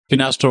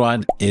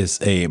Finasteride is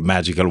a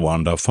magical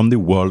wonder from the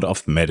world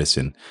of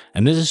medicine,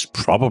 and it is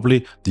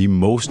probably the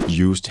most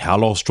used hair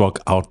loss drug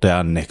out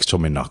there next to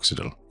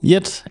minoxidil.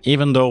 Yet,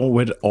 even though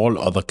with all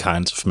other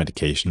kinds of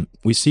medication,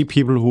 we see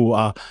people who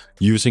are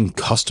using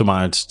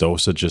customized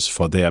dosages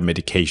for their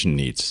medication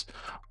needs.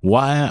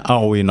 Why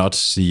are we not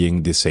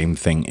seeing the same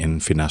thing in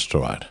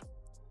finasteride?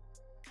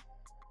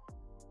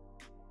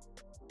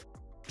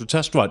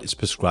 Finasteride is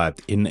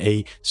prescribed in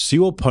a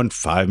 0.5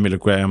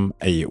 mg,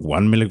 a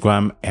 1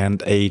 mg,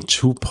 and a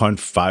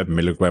 2.5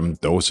 mg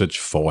dosage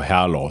for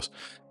hair loss.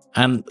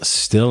 And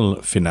still,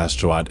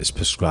 finasteride is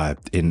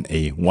prescribed in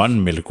a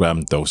 1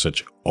 mg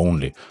dosage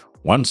only.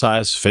 One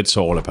size fits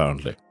all,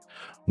 apparently.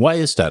 Why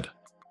is that?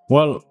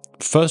 Well,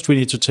 first we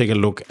need to take a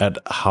look at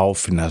how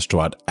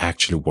finasteride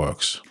actually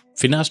works.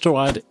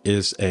 Finasteride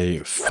is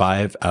a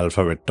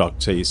 5-alpha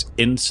reductase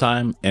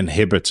enzyme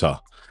inhibitor,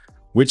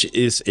 which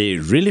is a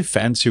really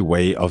fancy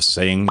way of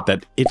saying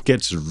that it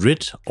gets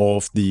rid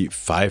of the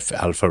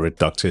 5-alpha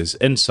reductase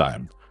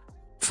enzyme.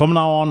 From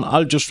now on,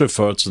 I'll just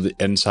refer to the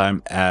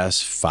enzyme as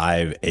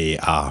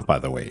 5-AR, by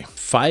the way.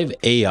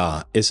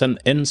 5-AR is an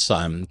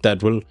enzyme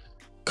that will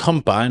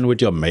combine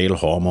with your male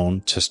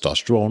hormone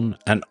testosterone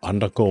and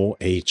undergo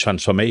a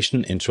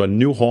transformation into a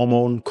new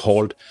hormone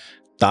called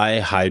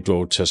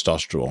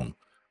dihydrotestosterone,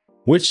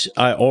 which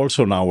I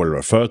also now will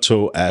refer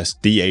to as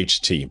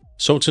DHT.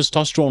 So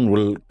testosterone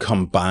will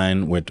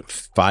combine with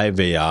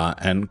 5-AR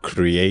and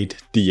create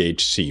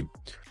DHT.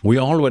 We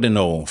already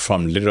know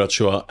from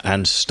literature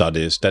and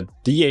studies that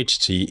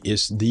DHT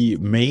is the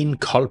main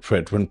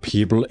culprit when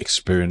people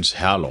experience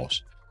hair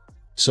loss.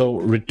 So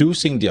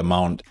reducing the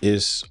amount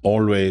is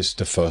always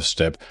the first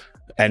step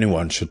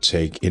anyone should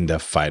take in their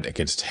fight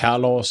against hair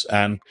loss,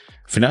 and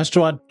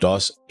finasteride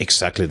does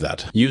exactly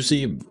that. You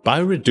see, by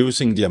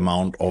reducing the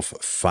amount of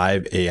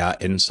 5-AR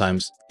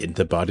enzymes in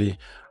the body,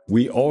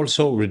 we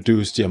also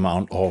reduce the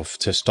amount of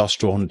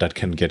testosterone that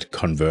can get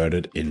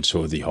converted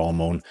into the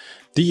hormone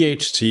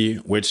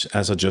DHT, which,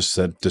 as I just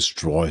said,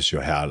 destroys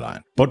your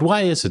hairline. But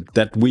why is it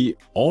that we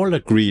all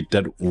agreed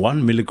that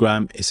 1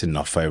 mg is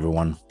enough for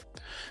everyone?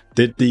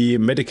 Did the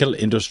medical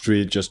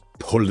industry just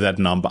pull that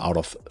number out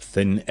of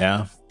thin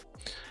air?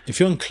 If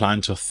you're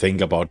inclined to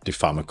think about the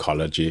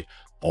pharmacology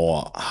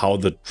or how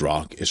the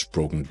drug is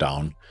broken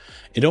down,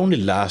 it only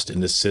lasts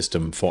in the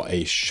system for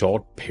a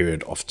short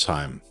period of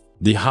time.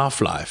 The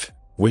half-life,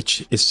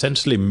 which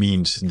essentially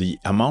means the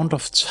amount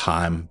of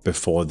time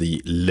before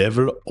the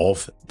level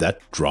of that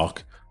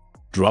drug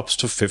drops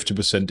to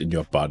 50% in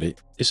your body,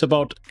 is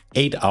about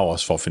 8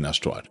 hours for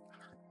finasteride.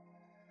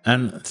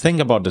 And think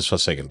about this for a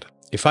second.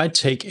 If I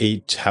take a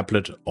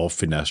tablet of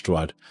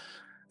finasteride,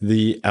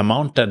 the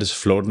amount that is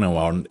floating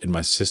around in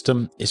my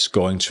system is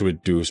going to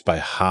reduce by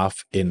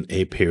half in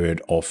a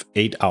period of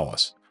 8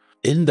 hours.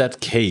 In that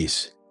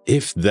case,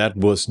 if that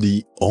was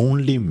the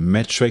only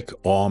metric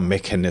or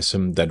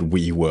mechanism that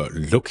we were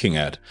looking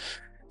at,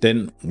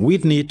 then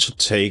we'd need to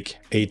take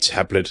a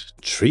tablet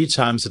 3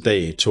 times a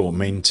day to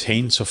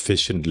maintain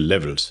sufficient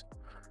levels.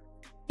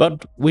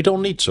 But we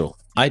don't need to.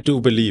 I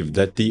do believe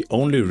that the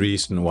only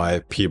reason why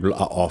people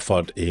are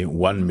offered a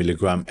 1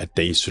 mg a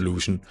day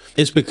solution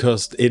is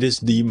because it is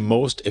the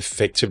most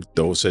effective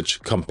dosage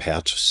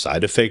compared to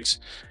side effects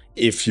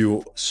if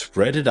you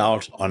spread it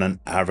out on an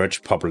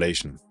average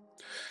population.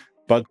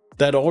 But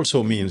that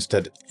also means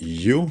that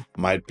you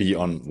might be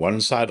on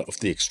one side of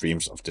the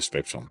extremes of the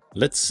spectrum.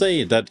 Let's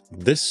say that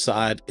this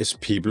side is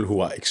people who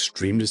are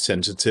extremely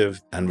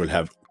sensitive and will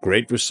have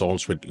great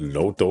results with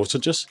low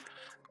dosages,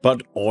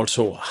 but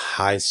also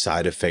high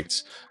side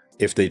effects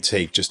if they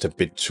take just a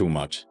bit too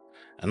much.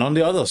 And on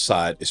the other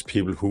side is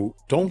people who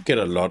don't get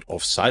a lot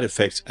of side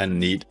effects and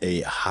need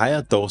a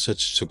higher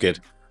dosage to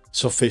get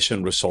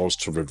sufficient results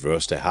to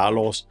reverse their hair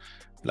loss,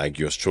 like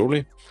yours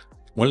truly.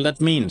 Well, that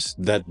means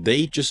that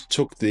they just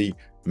took the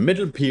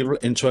middle people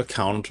into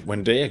account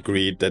when they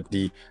agreed that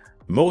the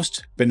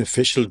most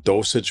beneficial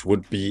dosage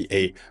would be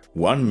a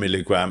 1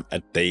 mg a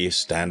day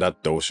standard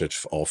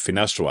dosage of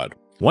finasteride.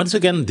 Once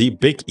again, the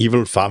big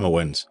evil pharma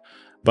wins.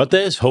 But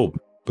there is hope,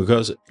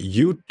 because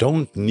you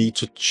don't need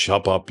to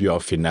chop up your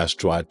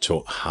finasteride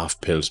to half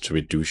pills to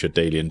reduce your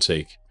daily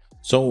intake.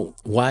 So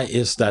why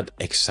is that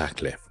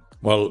exactly?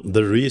 Well,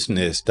 the reason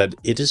is that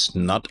it is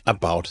not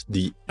about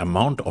the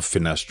amount of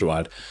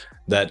finasteride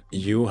that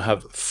you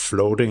have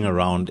floating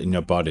around in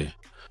your body.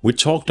 We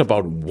talked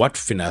about what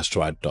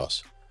finasteride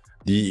does.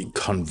 The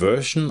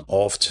conversion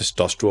of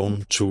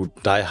testosterone to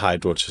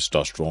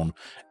dihydrotestosterone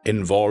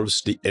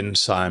involves the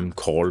enzyme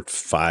called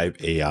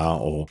 5-AR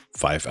or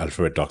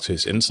 5-alpha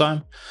reductase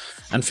enzyme,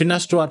 and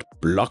finasteride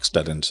blocks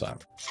that enzyme.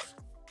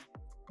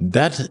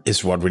 That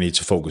is what we need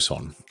to focus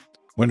on.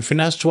 When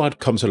finasteride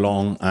comes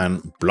along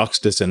and blocks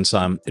this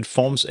enzyme, it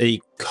forms a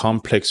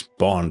complex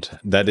bond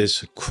that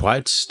is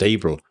quite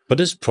stable. For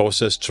this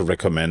process to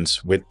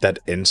recommence with that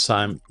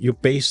enzyme, you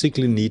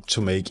basically need to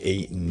make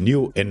a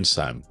new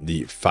enzyme,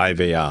 the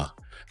 5-AR,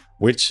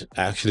 which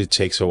actually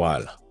takes a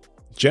while.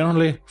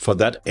 Generally, for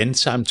that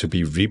enzyme to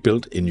be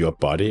rebuilt in your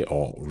body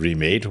or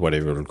remade,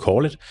 whatever you will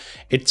call it,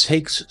 it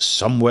takes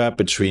somewhere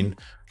between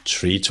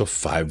 3 to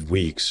 5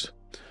 weeks.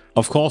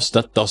 Of course,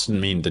 that doesn't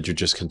mean that you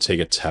just can take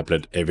a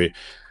tablet every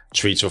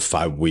 3 to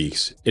 5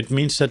 weeks. It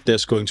means that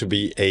there's going to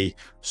be a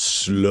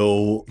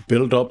slow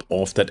buildup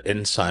of that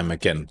enzyme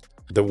again.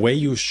 The way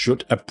you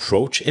should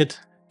approach it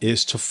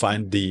is to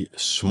find the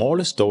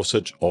smallest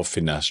dosage of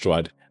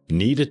finasteride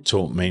needed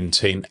to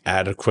maintain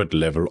adequate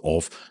level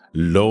of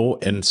low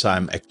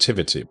enzyme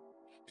activity.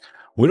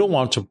 We don't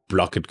want to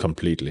block it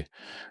completely.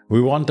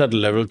 We want that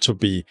level to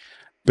be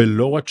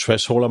below a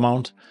threshold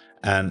amount.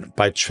 And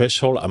by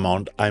threshold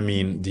amount, I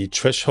mean the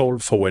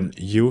threshold for when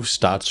you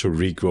start to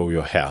regrow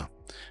your hair.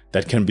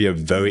 That can be a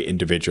very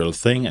individual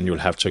thing, and you'll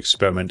have to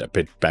experiment a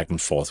bit back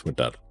and forth with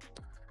that.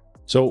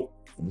 So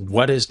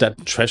what is that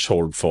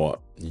threshold for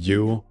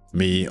you,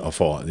 me, or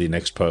for the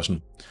next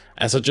person?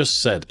 As I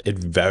just said, it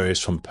varies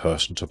from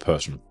person to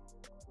person.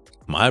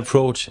 My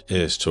approach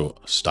is to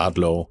start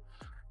low,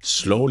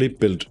 slowly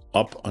build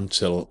up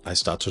until I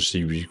start to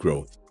see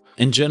regrowth.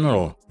 In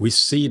general, we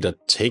see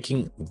that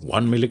taking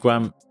 1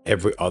 milligram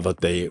every other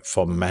day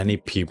for many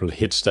people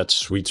hits that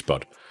sweet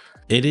spot.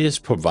 It is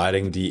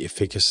providing the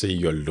efficacy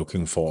you're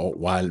looking for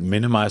while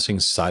minimizing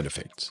side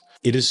effects.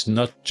 It is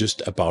not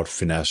just about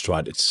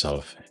finasteride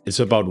itself. It's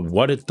about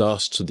what it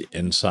does to the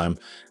enzyme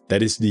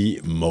that is the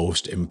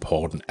most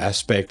important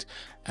aspect,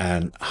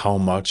 and how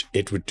much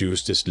it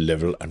reduces this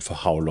level and for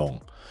how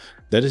long.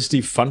 That is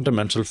the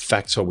fundamental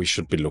factor we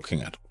should be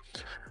looking at.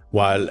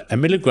 While a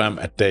milligram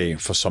a day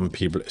for some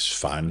people is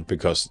fine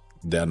because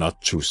they're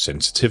not too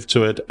sensitive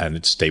to it and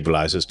it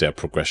stabilizes their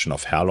progression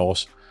of hair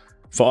loss,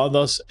 for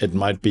others it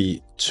might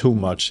be too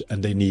much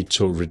and they need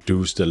to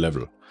reduce the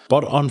level.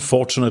 But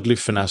unfortunately,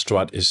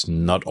 finasteride is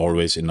not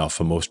always enough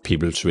for most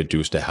people to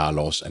reduce their hair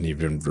loss and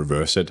even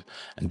reverse it.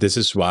 And this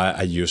is why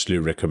I usually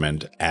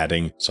recommend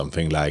adding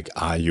something like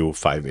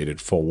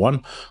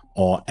RU58841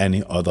 or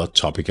any other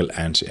topical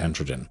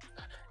anti-androgen.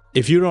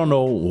 If you don't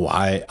know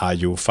why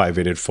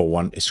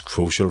RU58841 is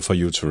crucial for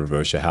you to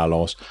reverse your hair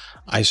loss,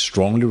 I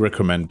strongly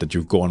recommend that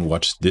you go and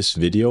watch this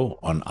video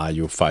on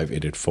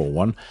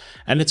RU58841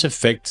 and its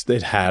effect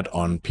it had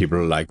on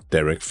people like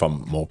Derek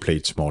from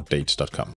moreplatesmoredates.com.